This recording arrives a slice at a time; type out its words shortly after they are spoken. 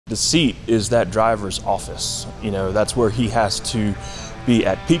The seat is that driver's office. You know, that's where he has to be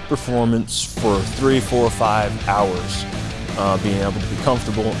at peak performance for 3, 4, 5 hours, being able to be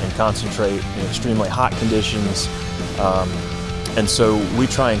comfortable and concentrate in extremely hot conditions. And so we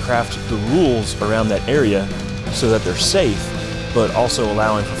try and craft the rules around that area so that they're safe, but also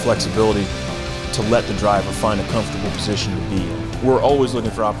allowing for flexibility to let the driver find a comfortable position to be in. We're always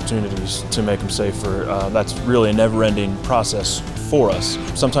looking for opportunities to make them safer. That's really a never-ending process for us.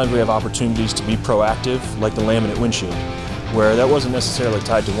 Sometimes we have opportunities to be proactive, like the laminate windshield, where that wasn't necessarily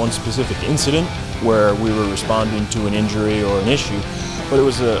tied to one specific incident where we were responding to an injury or an issue, but it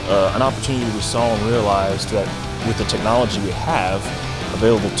was an opportunity we saw and realized that with the technology we have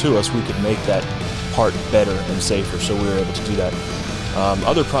available to us, we could make that part better and safer, so we were able to do that.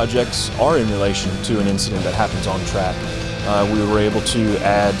 Other projects are in relation to an incident that happens on track. We were able to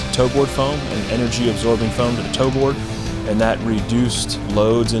add toe board foam, an energy-absorbing foam to the toe board, and that reduced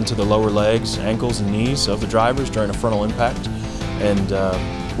loads into the lower legs, ankles, and knees of the drivers during a frontal impact, and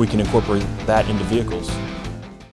we can incorporate that into vehicles.